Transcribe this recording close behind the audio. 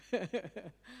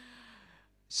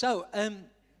So,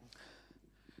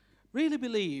 really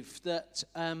believe that,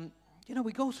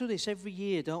 we go through this every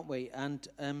year, don't we? And,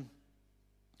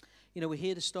 we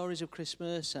hear the stories of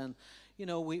Christmas, and,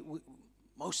 we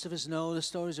most of us know the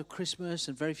stories of Christmas,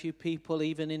 and very few people,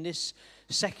 even in this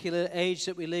secular age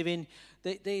that we live in,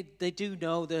 they do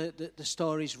know the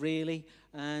stories really.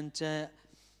 And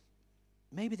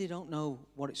maybe they don't know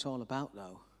what it's all about,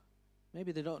 though.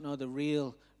 Maybe they don't know the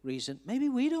real reason. Maybe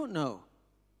we don't know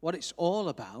what it's all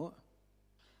about.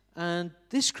 And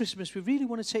this Christmas, we really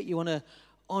want to take you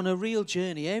on a real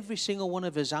journey, every single one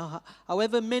of us.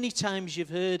 However many times you've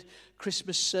heard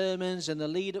Christmas sermons and the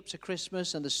lead up to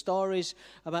Christmas and the stories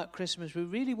about Christmas, we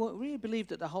really believe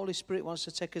that the Holy Spirit wants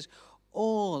to take us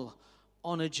all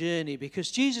on a journey,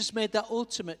 because Jesus made that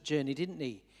ultimate journey, didn't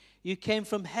he? You came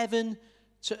from heaven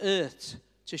to earth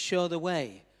to show the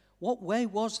way. What way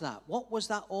was that? What was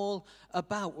that all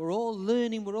about? We're all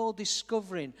learning, we're all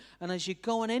discovering. And as you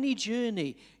go on any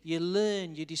journey, you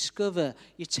learn, you discover,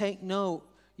 you take note,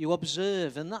 you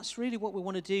observe. And that's really what we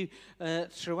want to do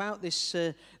throughout this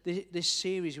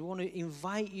series. We want to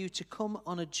invite you to come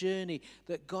on a journey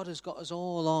that God has got us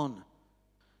all on.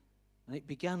 And it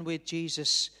began with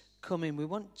Jesus coming. We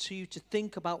want you to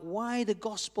think about why the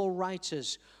gospel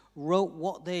writers wrote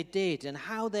what they did and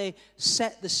how they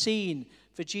set the scene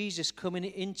for Jesus coming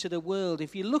into the world.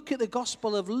 If you look at the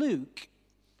Gospel of Luke,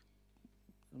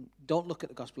 don't look at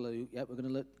the Gospel of Luke yet, we're going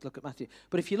to look at Matthew.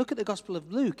 But if you look at the Gospel of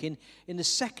Luke, in the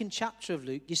second chapter of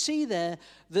Luke, you see there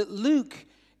that Luke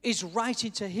is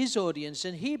writing to his audience,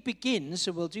 and he begins,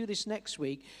 and we'll do this next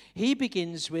week, he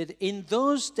begins with, in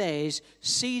those days,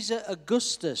 Caesar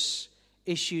Augustus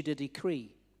issued a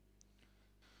decree.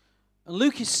 And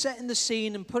Luke is setting the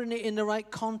scene and putting it in the right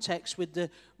context with the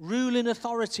ruling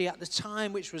authority at the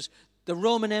time, which was the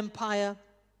Roman Empire,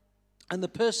 and the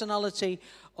personality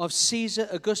of Caesar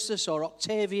Augustus or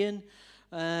Octavian.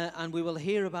 And we will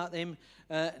hear about him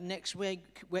next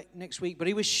week. But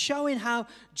he was showing how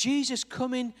Jesus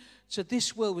coming to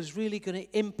this world was really going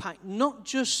to impact not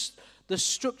just the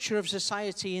structure of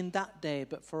society in that day,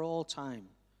 but for all time.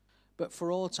 But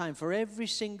for all time, for every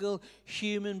single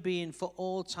human being, for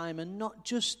all time, and not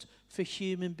just for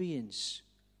human beings,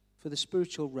 for the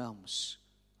spiritual realms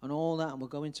and all that, and we'll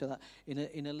go into that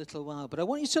in a little while. But I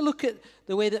want you to look at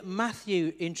the way that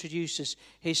Matthew introduces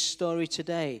his story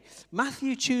today.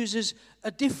 Matthew chooses a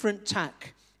different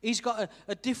tack. He's got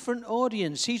a different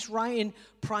audience. He's writing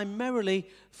primarily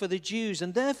for the Jews,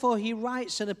 and therefore he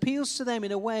writes and appeals to them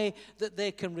in a way that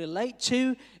they can relate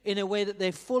to, in a way that they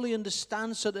fully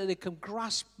understand, so that they can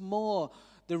grasp more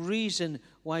the reason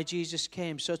why Jesus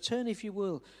came. So turn, if you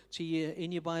will,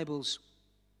 in your Bibles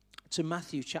to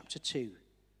Matthew chapter 2.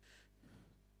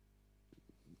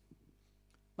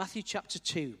 Matthew chapter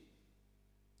 2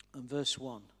 and verse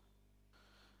 1.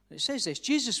 It says this: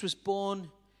 Jesus was born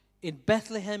in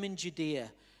Bethlehem in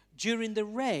Judea during the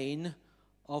reign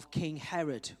of King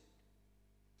Herod.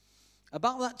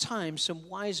 About that time, some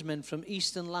wise men from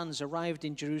eastern lands arrived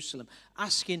in Jerusalem,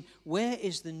 asking, "Where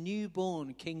is the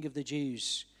newborn King of the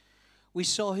Jews? We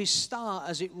saw his star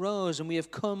as it rose, and we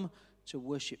have come to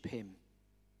worship him."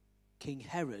 King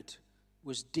Herod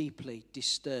was deeply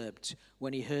disturbed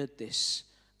when he heard this,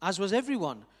 as was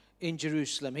everyone in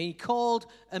Jerusalem. He called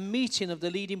a meeting of the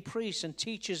leading priests and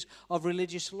teachers of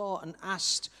religious law and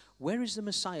asked, "Where is the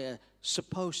Messiah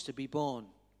supposed to be born?"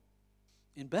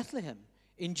 "In Bethlehem,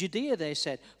 in Judea," they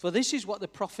said, "for this is what the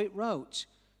prophet wrote.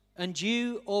 And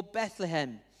you, O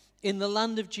Bethlehem, in the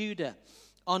land of Judah,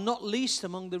 are not least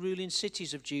among the ruling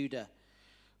cities of Judah.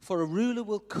 For a ruler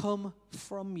will come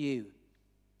from you,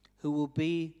 who will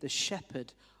be the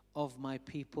shepherd of my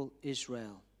people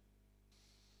Israel."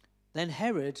 Then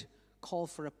Herod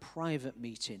called for a private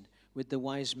meeting with the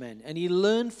wise men, and he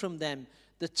learned from them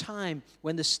the time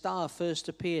when the star first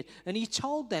appeared. And he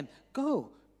told them,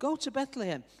 Go to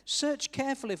Bethlehem, search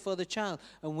carefully for the child,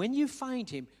 and when you find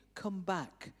him, come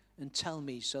back and tell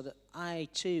me, so that I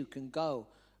too can go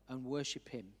and worship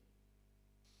him."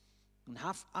 And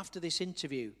after this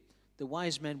interview, the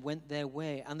wise men went their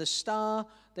way, and the star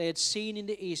they had seen in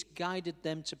the east guided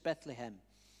them to Bethlehem.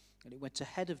 And it went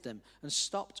ahead of them and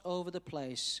stopped over the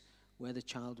place where the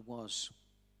child was.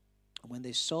 And when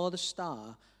they saw the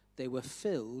star, they were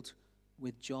filled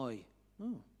with joy.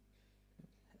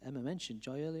 Emma mentioned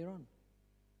joy earlier on.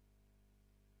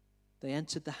 They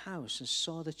entered the house and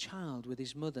saw the child with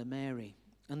his mother Mary,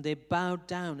 and they bowed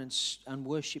down and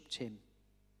worshipped him.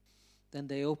 Then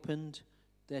they opened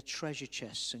their treasure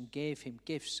chests and gave him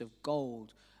gifts of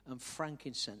gold and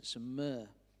frankincense and myrrh.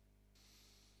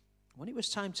 When it was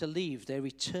time to leave, they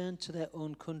returned to their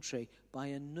own country by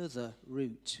another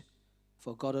route,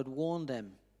 for God had warned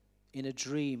them in a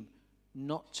dream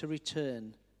not to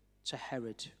return to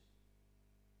Herod.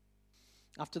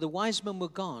 After the wise men were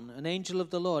gone, an angel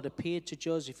of the Lord appeared to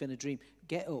Joseph in a dream.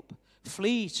 "Get up,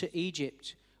 flee to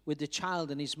Egypt with the child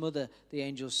and his mother," the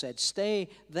angel said. "Stay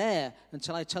there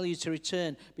until I tell you to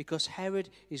return, because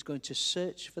Herod is going to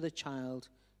search for the child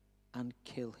and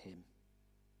kill him."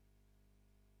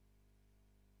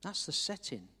 That's the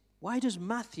setting. Why does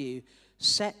Matthew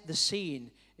set the scene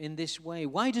in this way?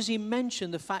 Why does he mention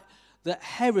the fact that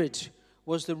Herod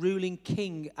was the ruling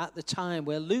king at the time,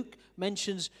 where Luke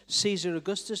mentions Caesar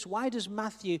Augustus? Why does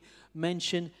Matthew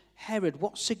mention Herod?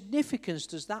 What significance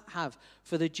does that have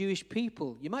for the Jewish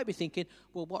people? You might be thinking,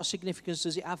 well, what significance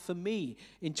does it have for me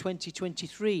in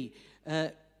 2023?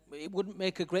 It wouldn't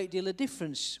make a great deal of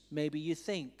difference, maybe you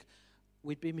think.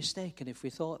 We'd be mistaken if we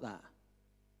thought that.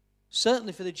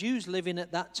 Certainly for the Jews living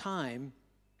at that time,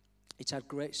 it had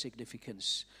great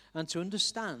significance. And to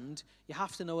understand, you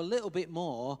have to know a little bit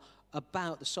more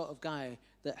about the sort of guy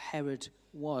that Herod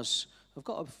was. I've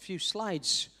got a few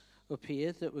slides up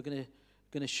here that we're going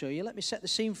to show you. Let me set the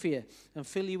scene for you and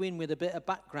fill you in with a bit of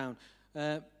background.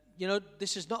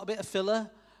 This is not a bit of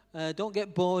filler. Don't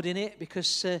get bored in it,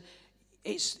 because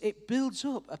it builds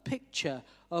up a picture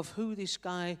of who this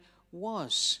guy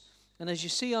was. And as you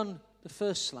see on the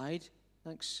first slide,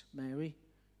 thanks, Mary.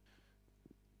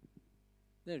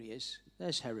 There he is.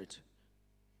 There's Herod.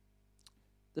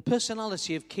 The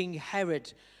personality of King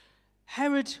Herod.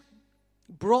 Herod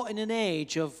brought in an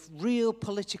age of real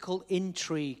political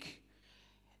intrigue.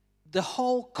 The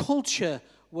whole culture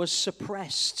was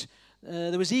suppressed.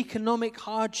 There was economic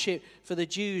hardship for the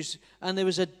Jews, and there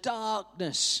was a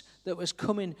darkness that was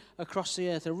coming across the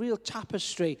earth, a real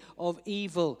tapestry of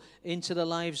evil into the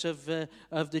lives of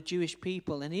the Jewish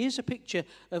people. And here's a picture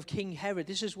of King Herod.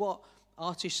 This is what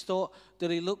artists thought that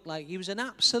he looked like. He was an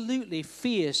absolutely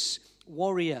fierce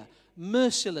warrior,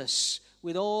 merciless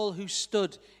with all who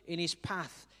stood in his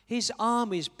path. His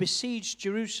armies besieged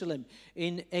Jerusalem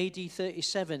in AD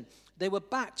 37. They were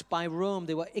backed by Rome.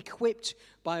 They were equipped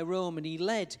by Rome. And he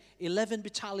led 11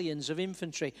 battalions of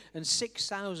infantry and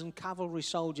 6,000 cavalry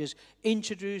soldiers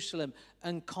into Jerusalem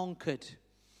and conquered.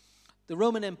 The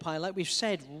Roman Empire, like we've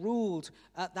said, ruled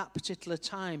at that particular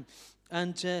time.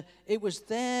 And it was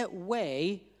their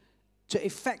way to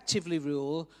effectively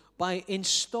rule by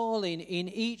installing in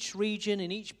each region,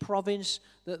 in each province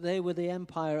that they were the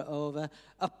empire over,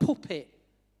 a puppet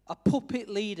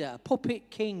leader, a puppet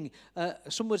king,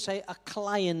 some would say a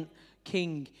client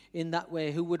king in that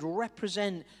way, who would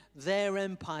represent their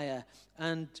empire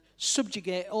and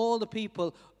subjugate all the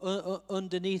people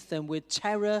underneath them with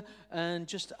terror and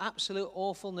just absolute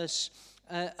awfulness,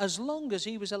 as long as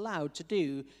he was allowed to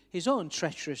do his own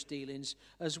treacherous dealings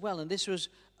as well. And this was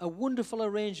a wonderful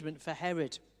arrangement for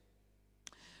Herod.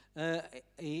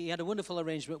 He had a wonderful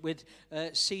arrangement with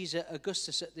Caesar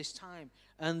Augustus at this time.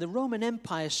 And the Roman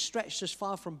Empire stretched as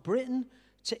far from Britain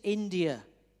to India.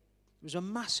 It was a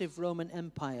massive Roman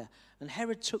Empire. And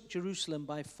Herod took Jerusalem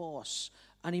by force.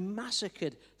 And he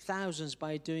massacred thousands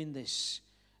by doing this.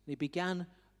 And he began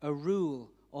a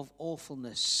rule of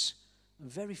awfulness. And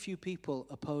very few people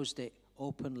opposed it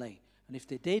openly. And if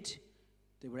they did,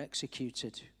 they were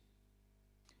executed.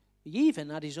 He even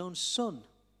had his own son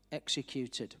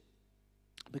executed,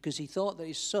 because he thought that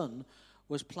his son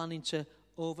was planning to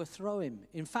overthrow him.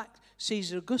 In fact,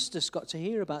 Caesar Augustus got to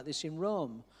hear about this in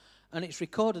Rome, and it's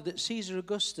recorded that Caesar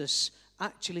Augustus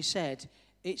actually said,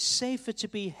 "It's safer to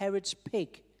be Herod's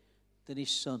pig than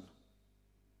his son."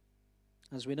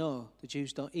 As we know, the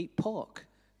Jews don't eat pork,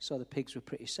 so the pigs were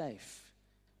pretty safe,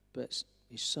 but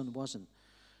his son wasn't.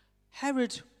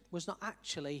 Herod was not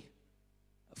actually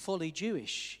fully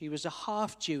Jewish. He was a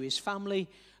half-Jew. His family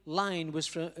line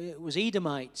was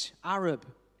Edomite, Arab.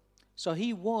 So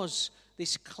he was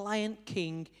this client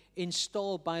king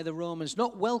installed by the Romans,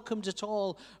 not welcomed at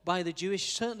all by the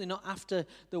Jewish, certainly not after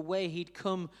the way he'd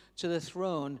come to the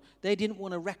throne. They didn't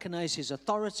want to recognize his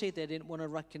authority. They didn't want to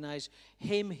recognize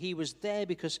him. He was there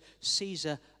because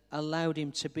Caesar allowed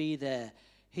him to be there.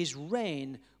 His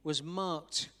reign was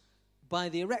marked by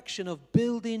the erection of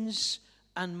buildings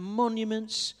and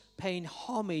monuments paying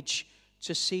homage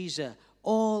to Caesar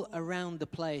all around the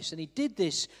place. And he did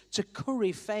this to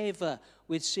curry favor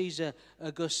with Caesar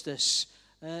Augustus.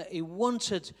 He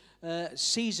wanted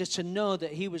Caesar to know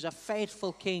that he was a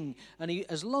faithful king. And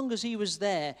as long as he was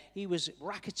there, he was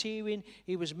racketeering,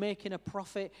 he was making a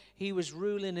profit, he was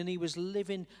ruling, and he was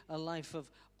living a life of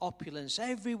opulence.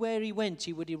 Everywhere he went,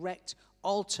 he would erect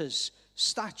altars,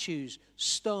 statues,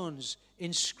 stones,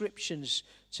 inscriptions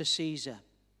to Caesar.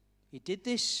 He did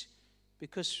this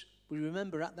because we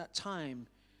remember at that time,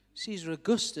 Caesar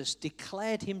Augustus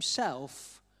declared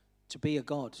himself to be a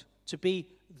god, to be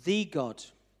the God,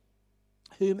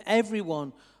 whom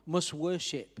everyone must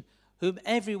worship, whom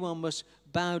everyone must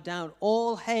bow down.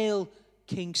 All hail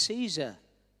King Caesar.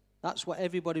 That's what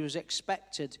everybody was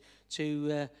expected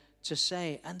to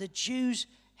say. And the Jews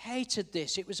hated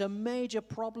this. It was a major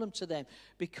problem to them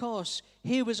because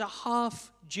here was a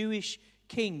half-Jewish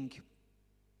king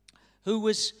who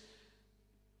was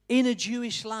in a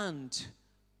Jewish land,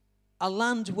 a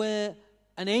land where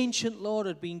an ancient law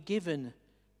had been given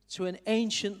to an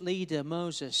ancient leader,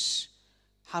 Moses.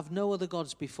 Have no other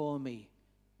gods before me.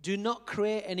 Do not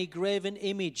create any graven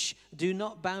image. Do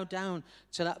not bow down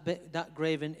to that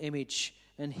graven image.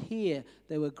 And here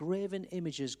there were graven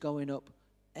images going up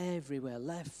everywhere,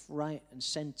 left, right, and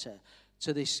center,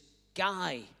 to this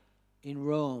guy in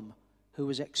Rome who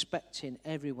was expecting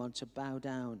everyone to bow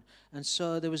down. And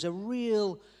so there was a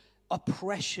real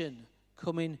oppression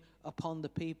coming upon the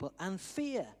people and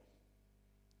fear.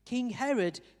 King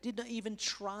Herod did not even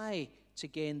try to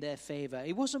gain their favor.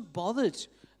 He wasn't bothered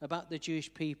about the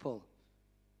Jewish people.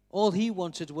 All he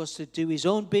wanted was to do his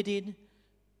own bidding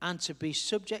and to be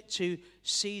subject to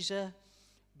Caesar.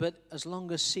 But as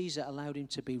long as Caesar allowed him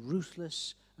to be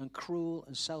ruthless and cruel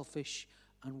and selfish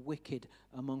and wicked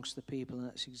amongst the people, and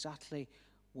that's exactly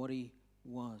what he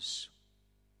was.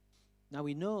 Now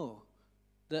we know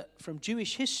that from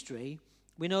Jewish history,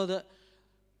 we know that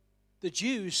the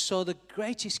Jews saw the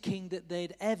greatest king that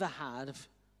they'd ever had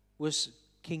was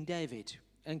King David.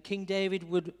 And King David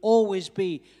would always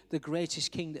be the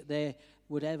greatest king that they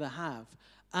would ever have.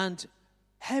 And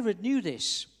Herod knew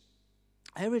this.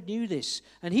 Herod knew this.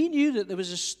 And he knew that there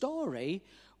was a story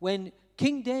when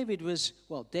King David was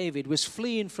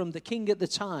fleeing from the king at the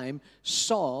time,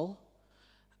 Saul,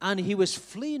 and he was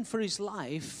fleeing for his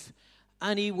life,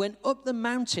 and he went up the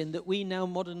mountain that we now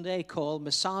modern day call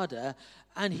Masada,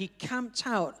 and he camped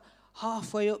out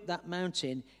halfway up that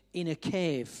mountain in a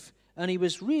cave. And he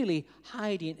was really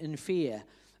hiding in fear.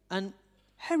 And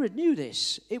Herod knew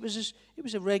this. It was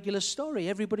a regular story.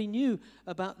 Everybody knew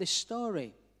about this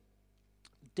story.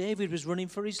 David was running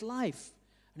for his life.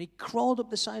 And he crawled up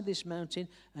the side of this mountain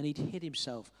and he'd hid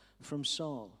himself from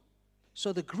Saul.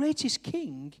 So the greatest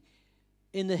king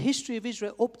in the history of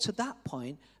Israel up to that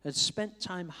point had spent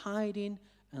time hiding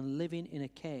and living in a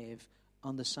cave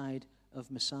on the side of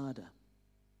Masada.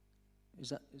 Is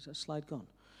that slide gone?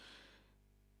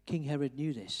 King Herod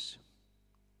knew this.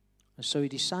 And so he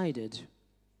decided,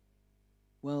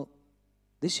 well,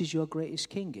 this is your greatest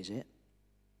king, is it?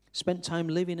 Spent time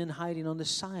living and hiding on the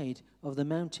side of the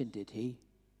mountain, did he?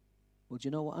 Well, do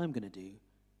you know what I'm going to do?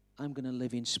 I'm going to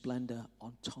live in splendor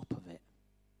on top of it.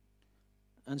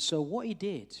 And so what he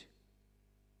did,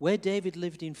 where David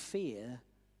lived in fear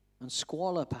and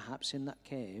squalor perhaps in that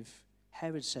cave,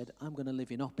 Herod said, I'm going to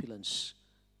live in opulence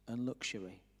and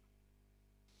luxury.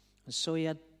 And so he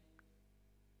had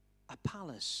a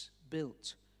palace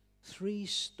built 3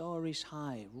 stories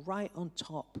high, right on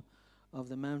top of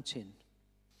the mountain,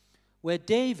 where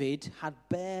David had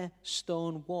bare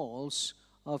stone walls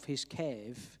of his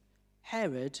cave.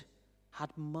 Herod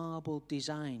had marble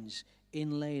designs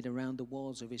inlaid around the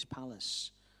walls of his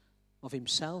palace, of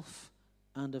himself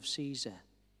and of Caesar.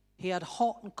 He had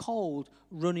hot and cold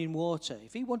running water.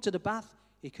 If he wanted a bath,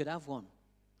 he could have one.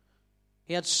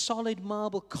 He had solid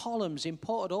marble columns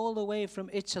imported all the way from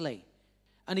Italy,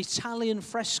 and Italian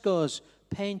frescoes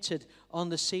painted on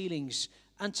the ceilings.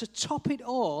 And to top it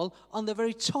all, on the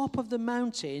very top of the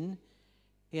mountain,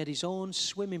 he had his own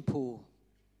swimming pool.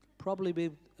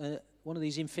 Probably one of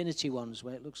these infinity ones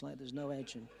where it looks like there's no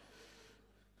edge.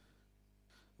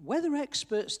 Weather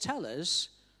experts tell us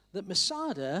that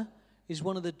Masada is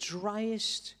one of the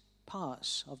driest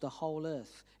parts of the whole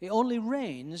earth. It only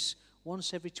rains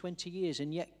once every 20 years,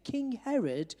 and yet King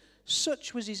Herod,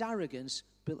 such was his arrogance,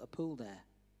 built a pool there.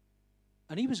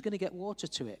 And he was going to get water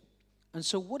to it. And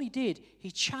so what he did, he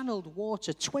channeled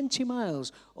water 20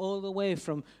 miles all the way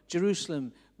from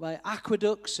Jerusalem by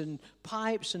aqueducts and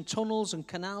pipes and tunnels and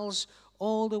canals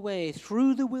all the way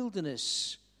through the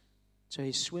wilderness to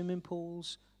his swimming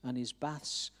pools and his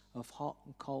baths of hot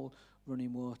and cold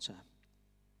running water.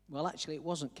 Well, actually, it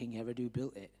wasn't King Herod who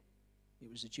built it.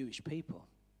 It was the Jewish people.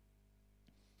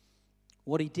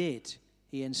 What he did,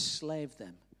 he enslaved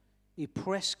them. He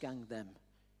press-ganged them.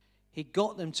 He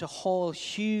got them to haul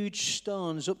huge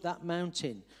stones up that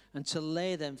mountain and to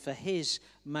lay them for his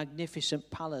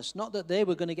magnificent palace. Not that they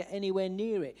were going to get anywhere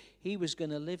near it. He was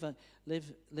going to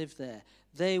live there.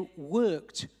 They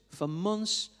worked for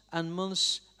months and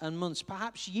months and months,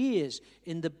 perhaps years,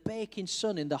 in the baking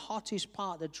sun, in the hottest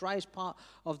part, the driest part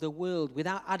of the world,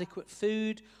 without adequate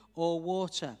food or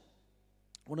water.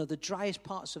 One of the driest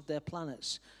parts of their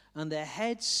planets. And their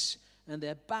heads and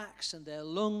their backs and their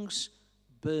lungs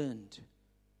burned.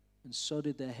 And so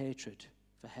did their hatred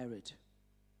for Herod.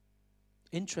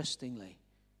 Interestingly,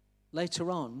 later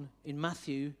on in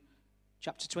Matthew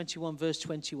chapter 21, verse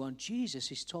 21,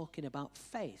 Jesus is talking about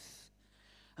faith.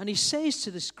 And he says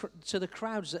to the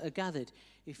crowds that are gathered,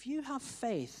 if you have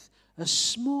faith as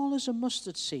small as a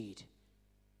mustard seed,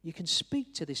 you can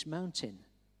speak to this mountain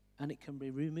and it can be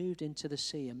removed into the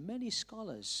sea. And many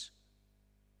scholars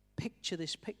picture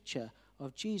this picture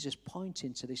of Jesus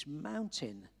pointing to this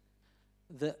mountain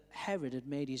that Herod had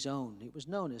made his own. It was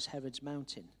known as Herod's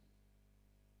mountain.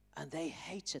 And they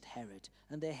hated Herod,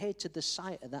 and they hated the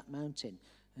sight of that mountain.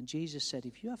 And Jesus said,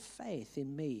 if you have faith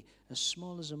in me, as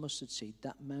small as a mustard seed,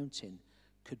 that mountain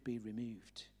could be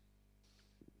removed.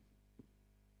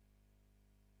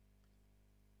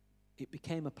 It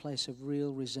became a place of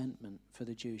real resentment for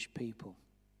the Jewish people.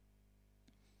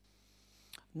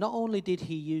 Not only did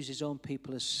he use his own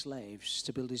people as slaves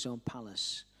to build his own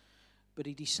palace, but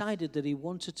he decided that he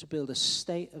wanted to build a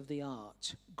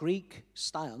state-of-the-art,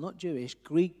 Greek-style, not Jewish,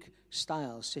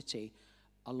 Greek-style city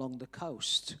along the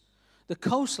coast. The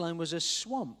coastline was a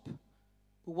swamp.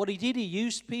 But what he did, he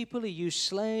used people, he used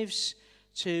slaves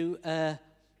to,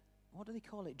 what do they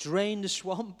call it? Drain the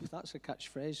swamp. That's a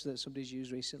catchphrase that somebody's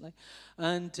used recently.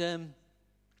 And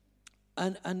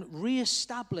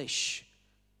re-establish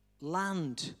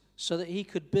land so that he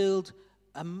could build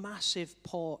a massive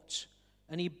port.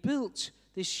 And he built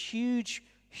this huge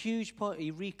port.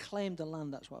 He reclaimed the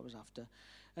land, that's what I was after.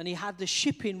 And he had the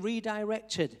shipping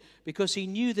redirected because he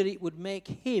knew that it would make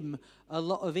him a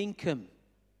lot of income.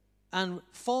 And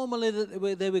formerly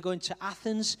they were going to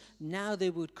Athens, now they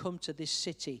would come to this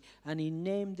city. And he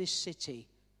named this city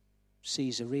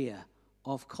Caesarea,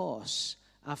 of course,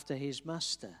 after his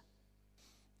master.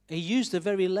 He used the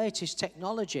very latest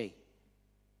technology.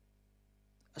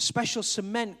 A special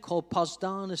cement called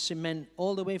Posdana cement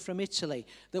all the way from Italy,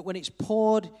 that when it's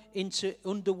poured into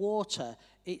underwater,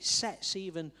 it sets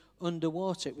even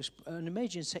underwater. It was an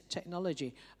amazing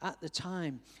technology at the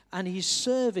time. And he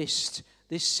serviced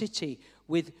this city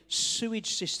with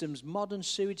sewage systems, modern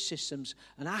sewage systems,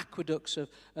 and aqueducts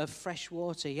of fresh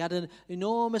water. He had an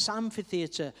enormous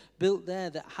amphitheater built there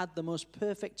that had the most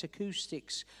perfect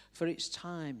acoustics for its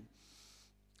time.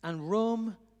 And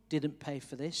Rome didn't pay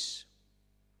for this.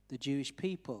 The Jewish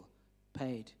people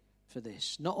paid for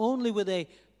this. Not only were they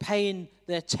paying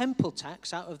their temple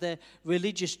tax out of their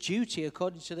religious duty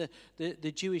according to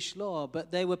the Jewish law,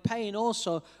 but they were paying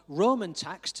also Roman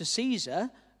tax to Caesar,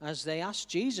 as they asked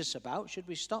Jesus about, should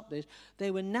we stop this?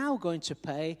 They were now going to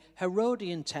pay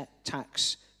Herodian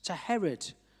tax to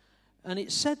Herod. And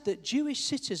it said that Jewish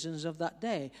citizens of that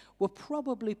day were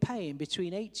probably paying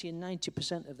between 80 and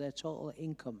 90% of their total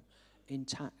income in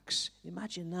tax.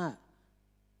 Imagine that.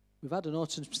 We've had an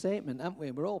autumn statement, haven't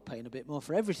we? We're all paying a bit more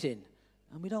for everything,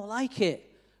 and we don't like it.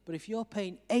 But if you're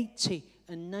paying 80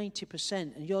 and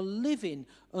 90% and you're living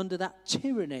under that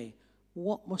tyranny,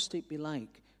 what must it be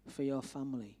like for your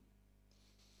family?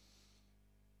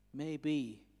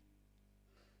 Maybe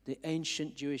the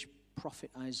ancient Jewish prophet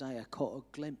Isaiah caught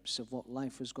a glimpse of what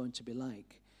life was going to be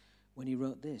like when he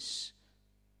wrote this.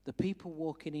 The people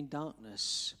walking in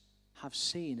darkness have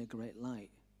seen a great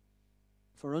light.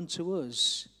 For unto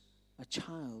us a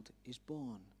child is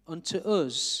born. Unto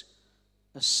us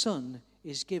a son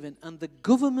is given, and the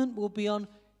government will be on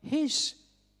his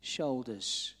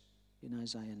shoulders, in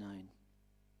Isaiah 9.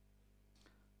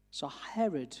 So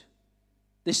Herod,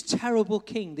 this terrible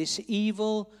king, this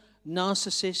evil,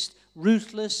 narcissist,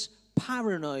 ruthless,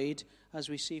 paranoid, as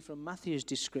we see from Matthew's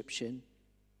description,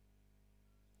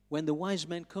 when the wise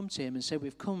men come to him and say,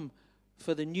 we've come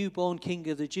for the newborn king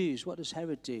of the Jews, what does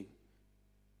Herod do?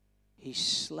 He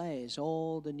slays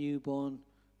all the newborn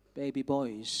baby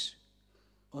boys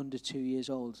under 2 years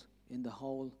old in the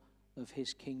whole of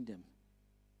his kingdom.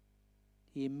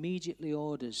 He immediately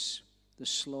orders the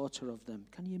slaughter of them.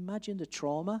 Can you imagine the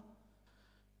trauma?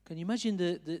 Can you imagine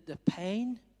the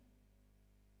pain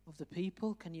of the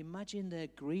people? Can you imagine their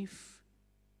grief?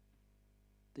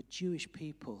 The Jewish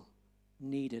people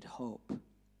needed hope,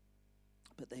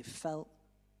 but they felt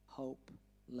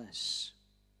hopeless.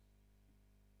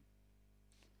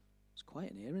 It's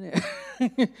quiet in here,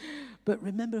 isn't it? But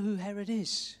remember who Herod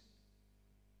is.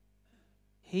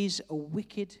 He's a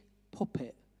wicked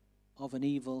puppet of an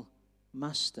evil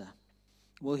master.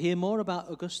 We'll hear more about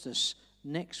Augustus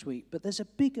next week, but there's a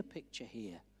bigger picture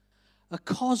here, a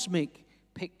cosmic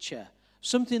picture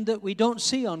something that we don't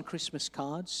see on Christmas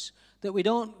cards, that we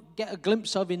don't get a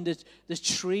glimpse of in the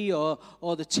tree or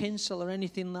the tinsel or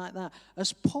anything like that.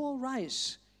 As Paul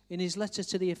writes in his letter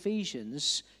to the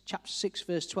Ephesians, chapter 6,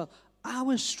 verse 12,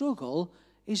 our struggle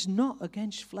is not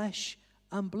against flesh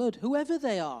and blood, whoever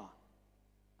they are.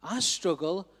 Our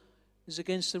struggle is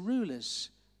against the rulers,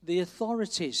 the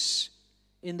authorities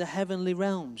in the heavenly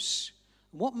realms.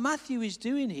 What Matthew is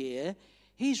doing here,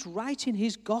 he's writing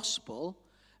his gospel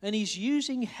and he's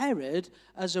using Herod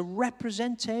as a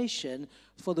representation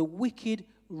for the wicked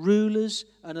rulers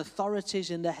and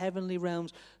authorities in the heavenly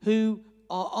realms who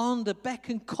are on the beck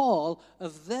and call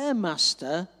of their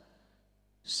master,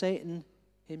 Satan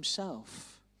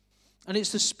himself. And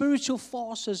it's the spiritual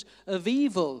forces of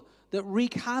evil that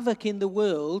wreak havoc in the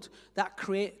world that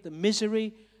create the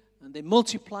misery and they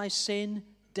multiply sin,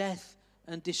 death,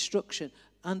 and destruction.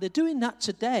 And they're doing that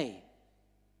today.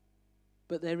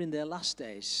 But they're in their last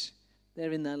days.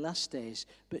 They're in their last days.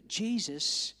 But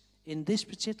Jesus, in this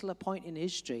particular point in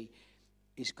history,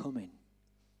 is coming.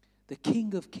 The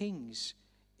King of Kings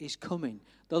is coming.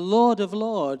 The Lord of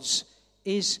Lords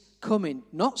is coming.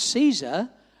 Not Caesar,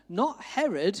 not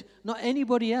Herod, not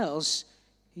anybody else.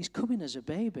 He's coming as a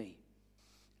baby.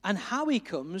 And how he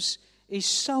comes is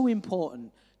so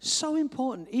important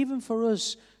even for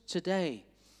us today.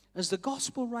 As the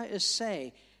gospel writers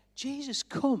say, Jesus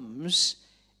comes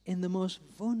in the most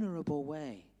vulnerable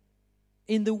way,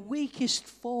 in the weakest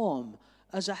form,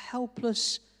 as a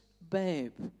helpless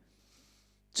babe,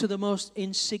 to the most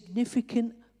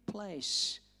insignificant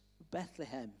place,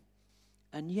 Bethlehem.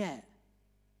 And yet,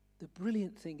 the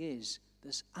brilliant thing is,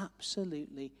 there's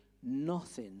absolutely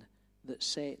nothing that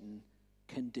Satan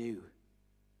can do.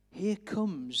 Here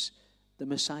comes the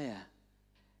Messiah.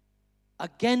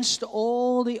 Against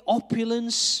all the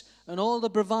opulence and all the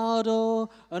bravado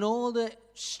and all the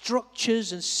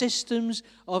structures and systems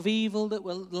of evil that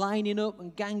were lining up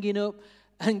and ganging up.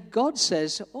 And God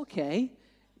says, okay,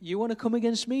 you want to come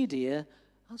against me, dear?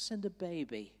 I'll send a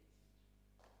baby.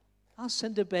 I'll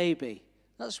send a baby.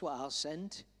 That's what I'll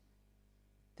send.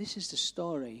 This is the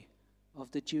story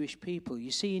of the Jewish people.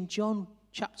 You see, in John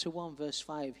chapter 1, verse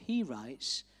 5, he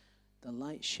writes, the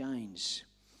light shines,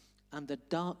 and the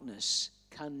darkness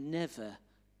can never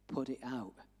put it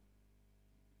out.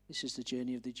 This is the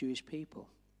journey of the Jewish people.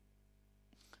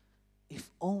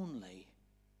 If only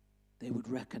they would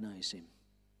recognize him.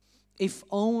 If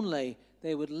only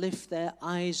they would lift their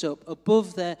eyes up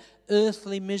above their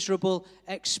earthly miserable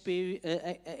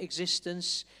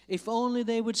existence. If only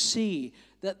they would see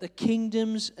that the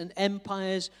kingdoms and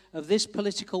empires of this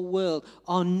political world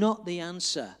are not the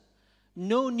answer.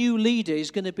 No new leader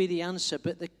is going to be the answer,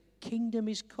 but the kingdom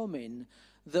is coming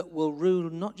that will rule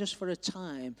not just for a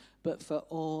time, but for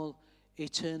all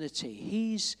eternity.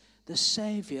 He's the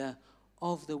Savior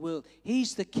of the world.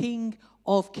 He's the King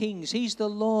of Kings. He's the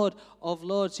Lord of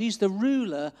Lords. He's the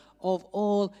ruler of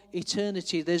all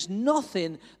eternity. There's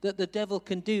nothing that the devil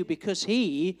can do because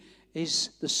he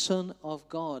is the Son of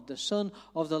God, the Son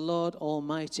of the Lord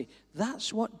Almighty.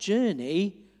 That's what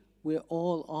journey we're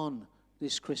all on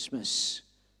this Christmas.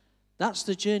 That's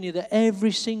the journey that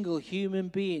every single human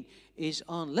being is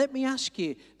on. Let me ask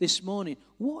you this morning,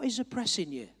 what is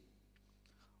oppressing you?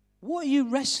 What are you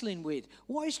wrestling with?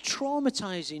 What is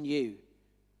traumatizing you?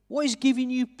 What is giving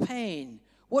you pain?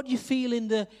 What do you feel in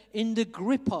the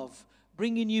grip of,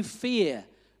 bringing you fear,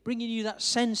 bringing you that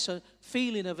sense of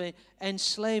feeling of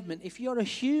enslavement? If you're a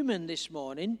human this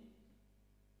morning,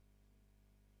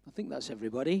 I think that's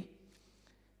everybody,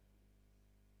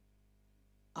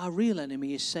 our real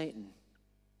enemy is Satan.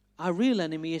 Our real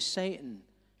enemy is Satan.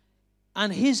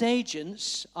 And his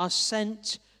agents are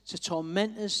sent to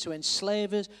torment us, to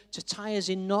enslave us, to tie us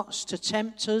in knots, to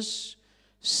tempt us.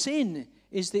 Sin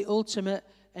is the ultimate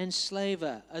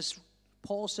enslaver, as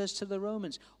Paul says to the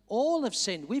Romans. All have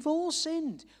sinned. We've all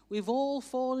sinned. We've all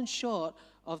fallen short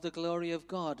of the glory of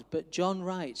God. But John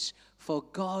writes, for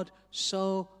God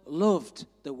so loved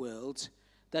the world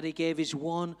that he gave his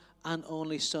one and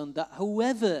only Son, that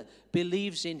whoever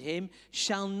believes in him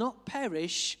shall not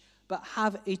perish, but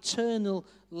have eternal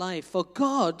life. For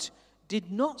God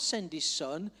did not send his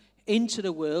Son into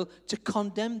the world to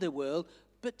condemn the world,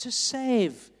 but to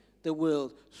save the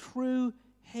world through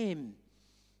him.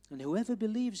 And whoever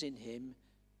believes in him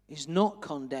is not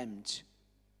condemned,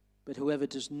 but whoever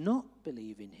does not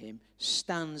believe in him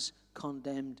stands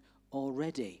condemned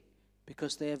already,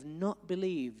 because they have not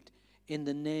believed in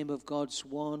the name of God's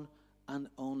one and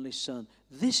only Son.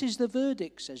 This is the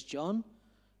verdict, says John.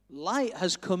 Light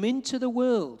has come into the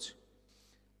world,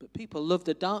 but people love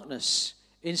the darkness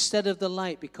instead of the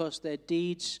light because their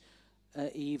deeds are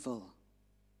evil.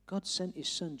 God sent his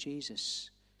son, Jesus,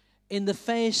 in the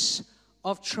face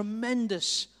of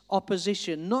tremendous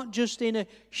opposition, not just in a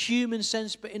human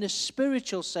sense, but in a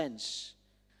spiritual sense.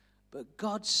 But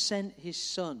God sent his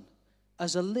son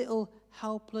as a little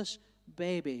helpless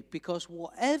baby, because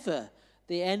whatever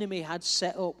the enemy had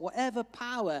set up, whatever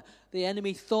power the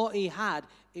enemy thought he had,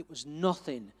 it was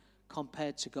nothing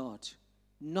compared to God.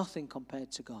 Nothing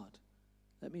compared to God.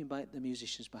 Let me invite the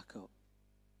musicians back up.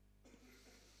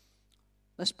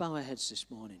 Let's bow our heads this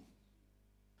morning.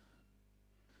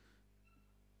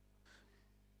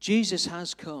 Jesus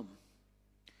has come.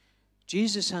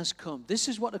 Jesus has come. This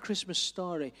is what the Christmas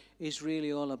story is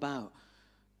really all about.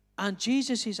 And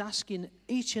Jesus is asking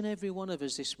each and every one of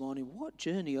us this morning, what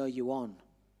journey are you on?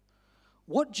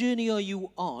 What journey are you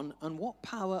on, and what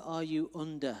power are you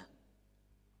under?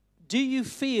 Do you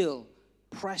feel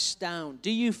pressed down? Do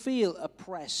you feel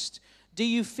oppressed? Do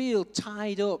you feel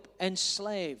tied up,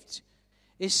 enslaved?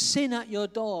 Is sin at your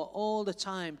door all the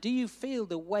time? Do you feel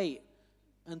the weight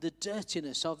and the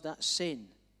dirtiness of that sin?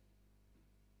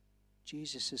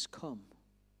 Jesus has come.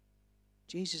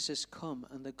 Jesus has come,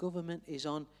 and the government is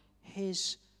on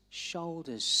his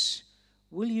shoulders.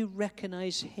 Will you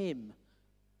recognize him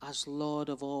as Lord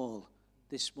of all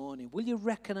this morning? Will you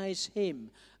recognize him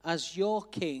as your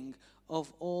King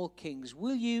of all kings?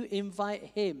 Will you invite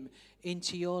him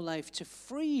into your life to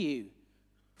free you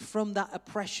from that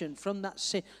oppression, from that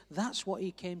sin? That's what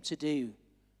he came to do.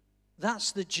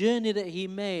 That's the journey that he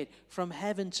made from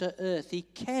heaven to earth. He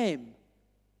came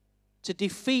to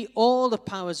defeat all the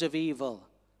powers of evil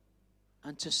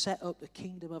and to set up the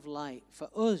kingdom of light for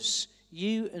us,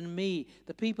 you and me,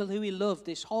 the people who he loved,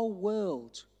 this whole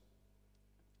world,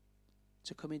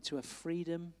 to come into a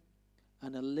freedom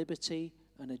and a liberty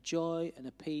and a joy and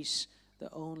a peace that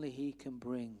only he can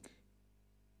bring.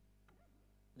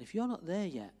 And if you're not there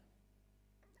yet,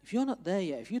 if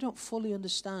you don't fully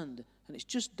understand, and it's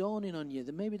just dawning on you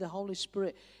that maybe the Holy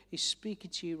Spirit is speaking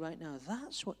to you right now,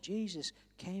 that's what Jesus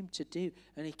came to do.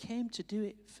 And he came to do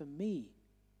it for me.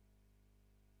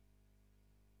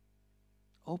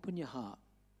 Open your heart.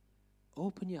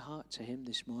 Open your heart to him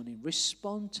this morning.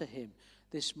 Respond to him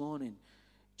this morning.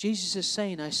 Jesus is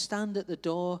saying, I stand at the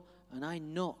door and I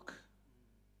knock.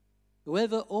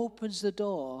 Whoever opens the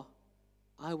door,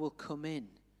 I will come in.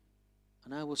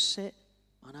 And I will sit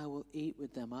and I will eat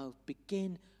with them. I'll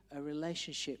begin a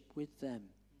relationship with them.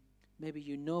 Maybe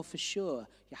you know for sure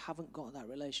you haven't got that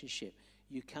relationship.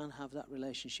 You can have that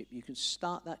relationship. You can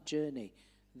start that journey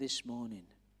this morning.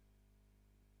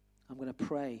 I'm going to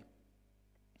pray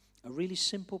a really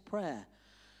simple prayer,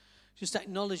 just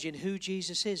acknowledging who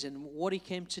Jesus is and what he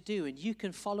came to do. And you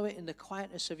can follow it in the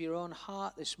quietness of your own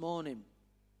heart this morning.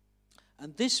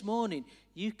 And this morning,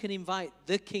 you can invite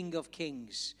the King of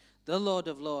Kings, the Lord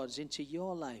of Lords, into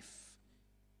your life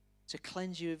to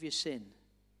cleanse you of your sin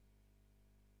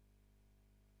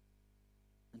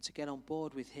and to get on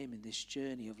board with him in this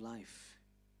journey of life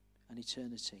and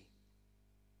eternity.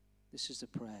 This is the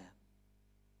prayer.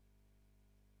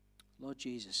 Lord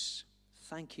Jesus,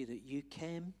 thank you that you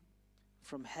came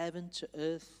from heaven to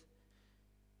earth.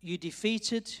 You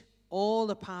defeated all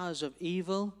the powers of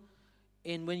evil.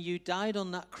 And when you died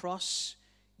on that cross,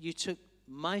 you took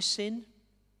my sin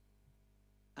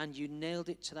and you nailed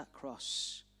it to that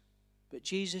cross. But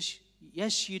Jesus,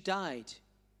 yes, you died,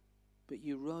 but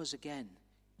you rose again.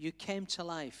 You came to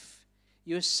life.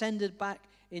 You ascended back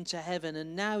into heaven,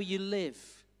 and now you live.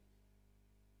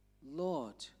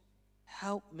 Lord,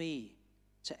 help me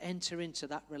to enter into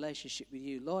that relationship with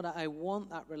you. Lord, I want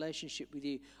that relationship with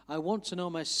you. I want to know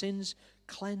my sins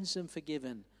cleansed and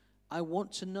forgiven. I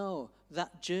want to know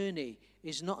that journey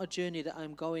is not a journey that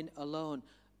I'm going alone,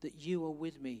 that you are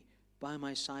with me by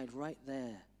my side right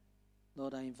there.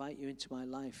 Lord, I invite you into my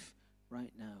life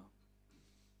right now.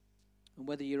 And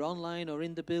whether you're online or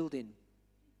in the building,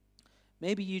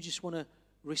 maybe you just want to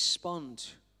respond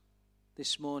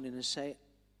this morning and say,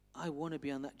 I want to be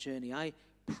on that journey. I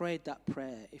prayed that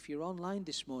prayer. If you're online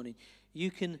this morning, you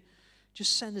can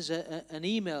just send us an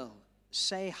email.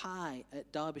 Say hi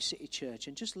at Derby City Church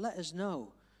and just let us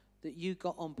know that you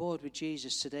got on board with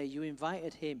Jesus today. You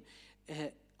invited him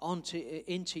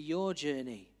into your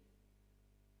journey.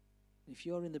 If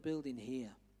you're in the building here,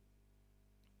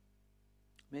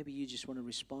 maybe you just want to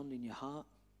respond in your heart.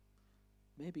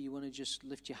 Maybe you want to just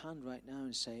lift your hand right now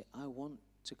and say, I want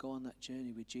to go on that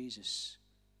journey with Jesus.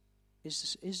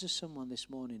 Is there someone this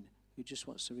morning who just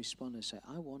wants to respond and say,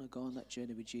 I want to go on that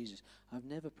journey with Jesus? I've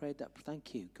never prayed that.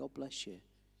 Thank you. God bless you.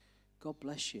 God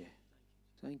bless you.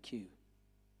 Thank you.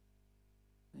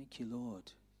 Thank you,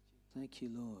 Lord. Thank you,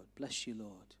 Lord. Bless you,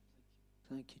 Lord.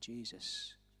 Thank you,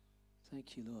 Jesus.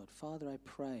 Thank you, Lord. Father, I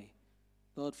pray,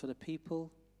 Lord, for the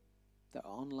people that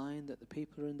are online, that the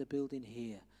people who are in the building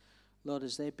here, Lord,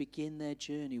 as they begin their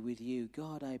journey with you,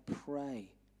 God, I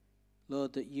pray,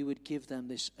 Lord, that you would give them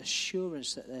this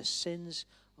assurance that their sins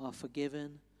are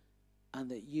forgiven and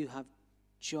that you have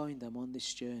joined them on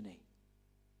this journey.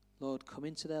 Lord, come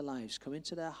into their lives, come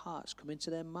into their hearts, come into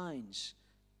their minds.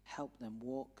 Help them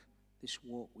walk this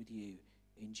walk with you.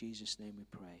 In Jesus' name we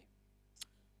pray.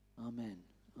 Amen.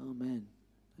 Amen.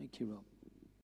 Thank you, Rob.